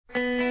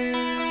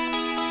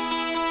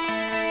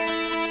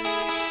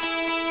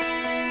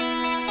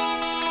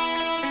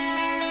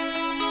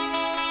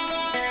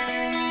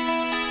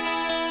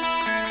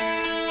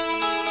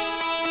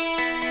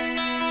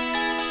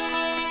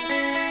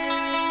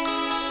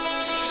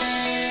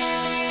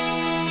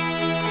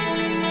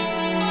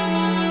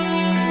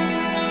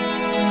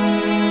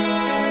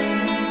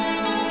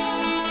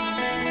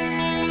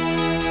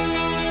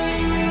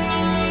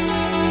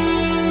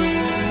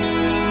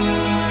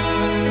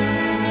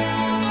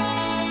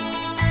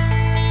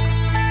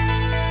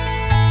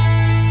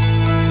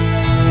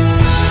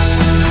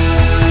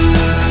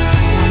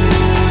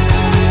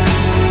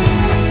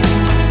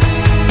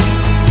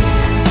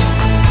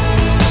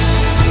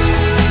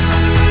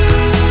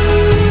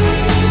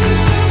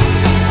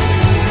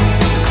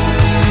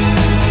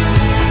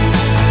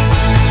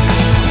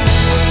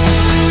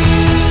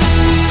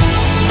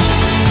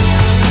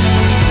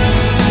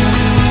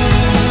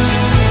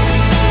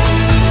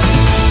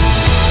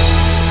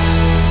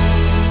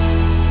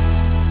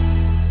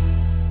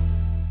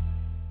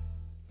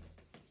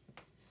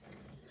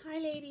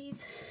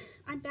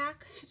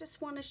back, I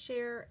just want to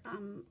share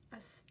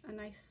a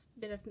nice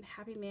bit of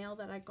happy mail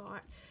that I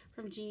got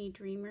from Jeannie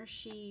Dreamer.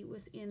 She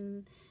was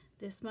in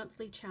this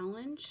monthly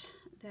challenge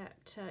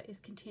that is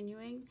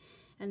continuing,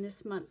 and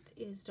this month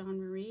is Dawn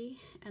Marie,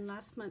 and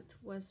last month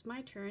was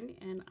my turn,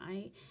 and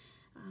I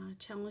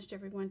challenged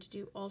everyone to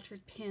do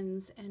altered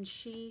pins, and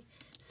she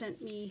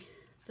sent me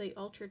the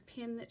altered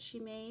pin that she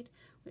made,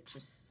 which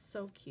is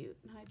so cute,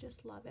 and I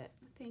just love it.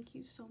 Thank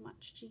you so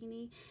much,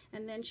 Jeannie.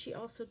 And then she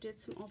also did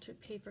some altered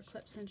paper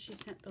clips, and she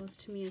sent those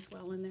to me as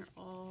well, and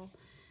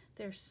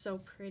they're so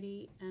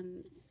pretty,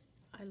 and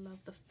I love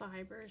the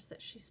fibers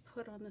that she's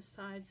put on the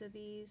sides of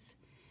these.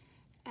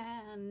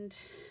 And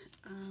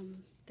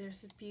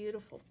there's a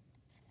beautiful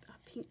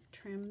pink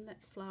trim, that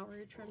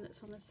flowery trim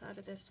that's on the side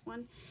of this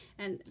one,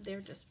 and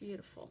they're just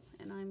beautiful,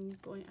 and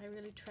I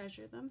really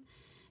treasure them,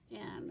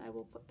 and I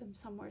will put them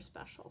somewhere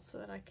special so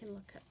that I can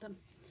look at them.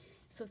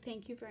 So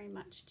thank you very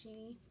much,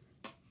 Jeannie.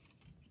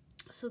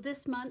 So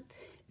this month,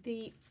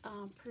 the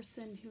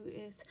person who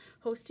is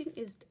hosting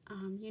is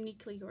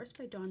Uniquely Yours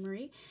by Dawn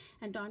Marie,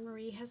 and Dawn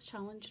Marie has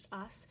challenged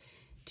us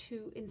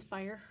to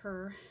inspire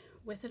her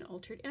with an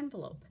altered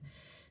envelope.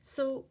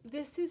 So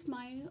this is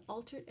my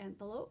altered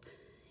envelope,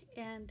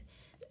 and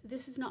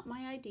this is not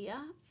my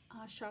idea.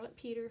 Charlotte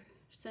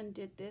Peterson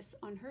did this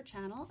on her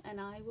channel, and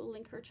I will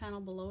link her channel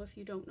below. If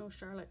you don't know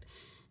Charlotte,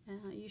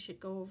 you should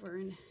go over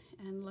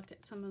and look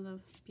at some of the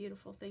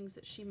beautiful things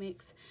that she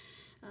makes,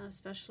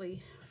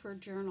 especially for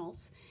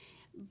journals.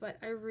 But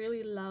I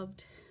really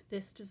loved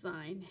this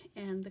design,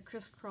 and the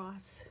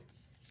crisscross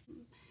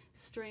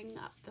string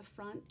up the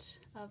front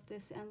of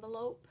this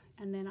envelope,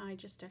 and then I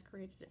just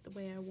decorated it the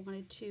way I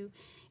wanted to,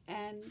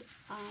 and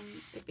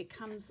it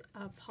becomes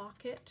a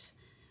pocket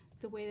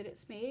the way that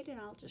it's made, and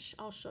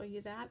I'll show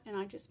you that. And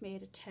I just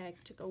made a tag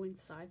to go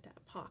inside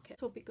that pocket.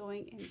 So it'll be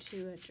going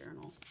into a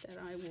journal that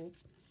I will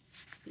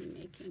be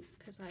making,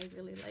 because I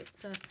really like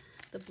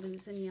the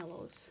blues and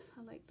yellows.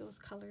 I like those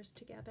colors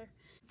together.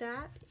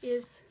 That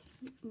is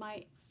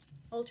my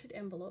altered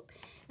envelope,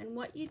 and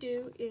what you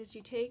do is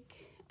you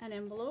take an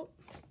envelope,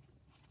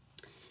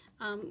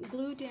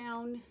 glue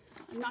down,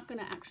 I'm not going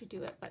to actually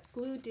do it, but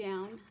glue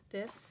down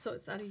this so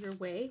it's out of your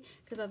way,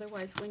 because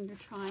otherwise when you're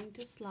trying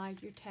to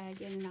slide your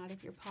tag in and out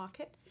of your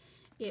pocket,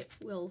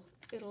 it'll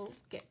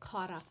get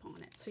caught up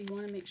on it. So you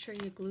want to make sure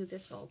you glue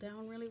this all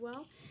down really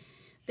well.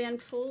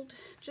 Then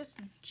just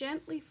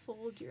gently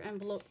fold your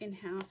envelope in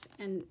half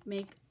and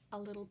make a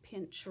little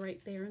pinch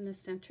right there in the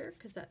center,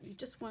 because you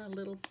just want a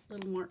little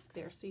mark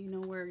there so you know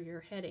where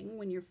you're heading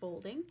when you're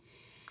folding.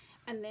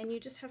 And then you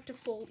just have to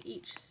fold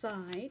each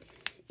side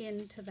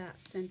into that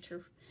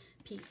center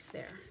piece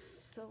there.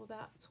 So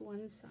that's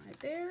one side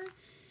there,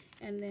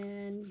 and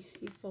then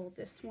you fold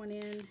this one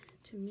in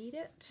to meet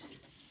it,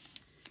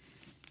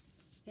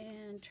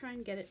 and try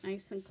and get it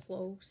nice and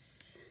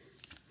close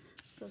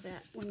so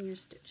that when you're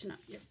stitching up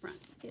your front,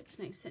 it's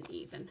nice and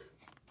even.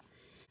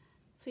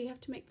 So you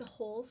have to make the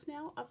holes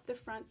now up the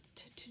front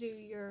to do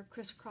your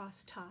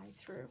crisscross tie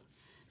through.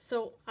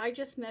 So I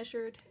just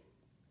measured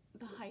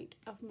the height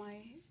of my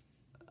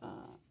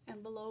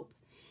envelope,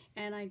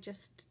 and I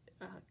just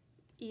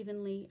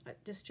evenly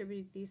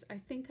distributed these. I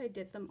think I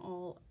did them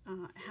all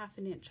half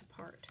an inch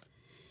apart,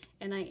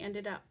 and I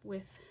ended up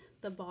with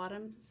the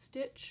bottom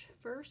stitch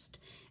first,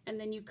 and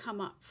then you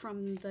come up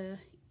from the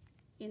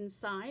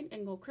inside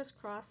and go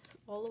crisscross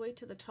all the way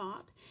to the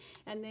top,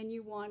 and then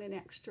you want an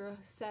extra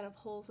set of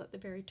holes at the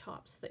very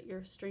top so that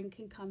your string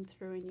can come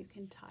through and you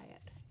can tie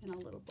it in a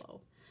little bow.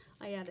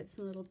 I added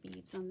some little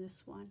beads on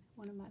this one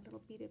of my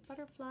little beaded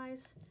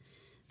butterflies.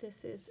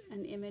 This is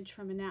an image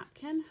from a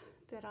napkin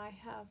that I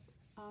have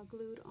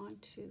glued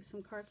onto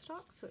some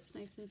cardstock, so it's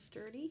nice and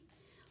sturdy.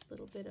 A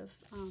little bit of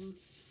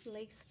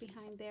lace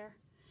behind there,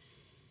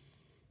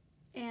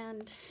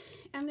 and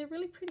they're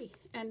really pretty.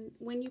 And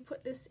when you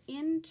put this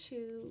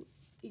into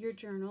your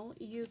journal,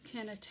 you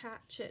can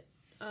attach it,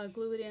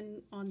 glue it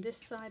in on this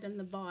side and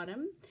the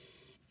bottom,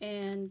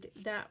 and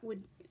that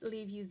would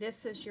leave you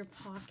this as your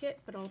pocket,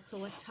 but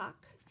also a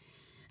tuck.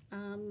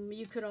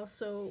 You could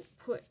also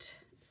put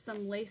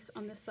some lace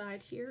on the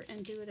side here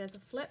and do it as a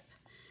flip,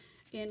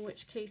 in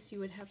which case you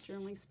would have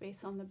journaling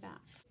space on the back.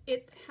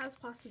 It has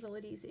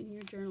possibilities in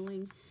your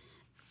journaling,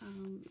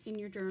 in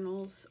your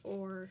journals,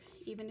 or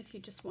even if you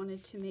just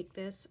wanted to make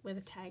this with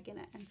a tag in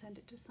it and send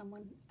it to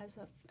someone as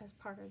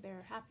part of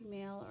their happy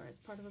mail or as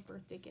part of a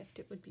birthday gift,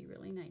 it would be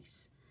really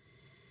nice.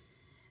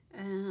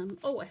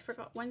 Oh, I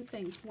forgot one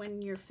thing.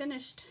 When you're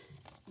finished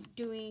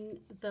doing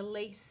the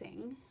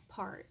lacing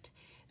part,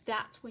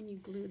 that's when you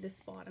glue this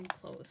bottom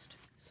closed.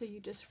 So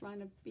you just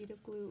run a bead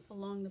of glue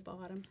along the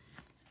bottom.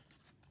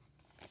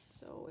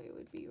 So it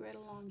would be right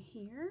along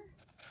here,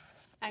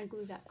 and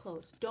glue that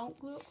closed. Don't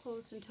glue it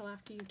closed until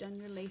after you've done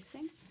your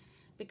lacing,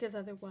 because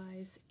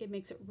otherwise it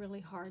makes it really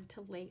hard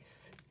to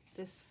lace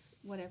this,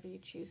 whatever you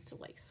choose to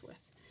lace with.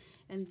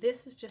 And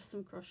this is just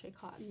some crochet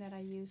cotton that I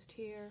used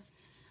here.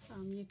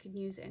 You could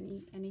use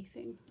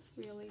anything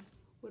really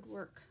would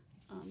work,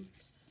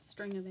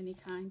 string of any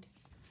kind.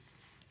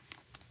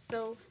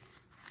 So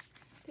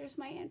there's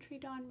my entry,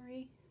 Dawn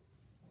Marie.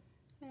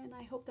 And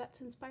I hope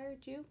that's inspired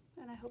you,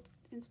 and I hope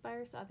it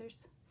inspires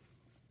others.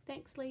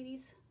 Thanks,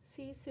 ladies.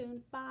 See you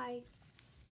soon. Bye.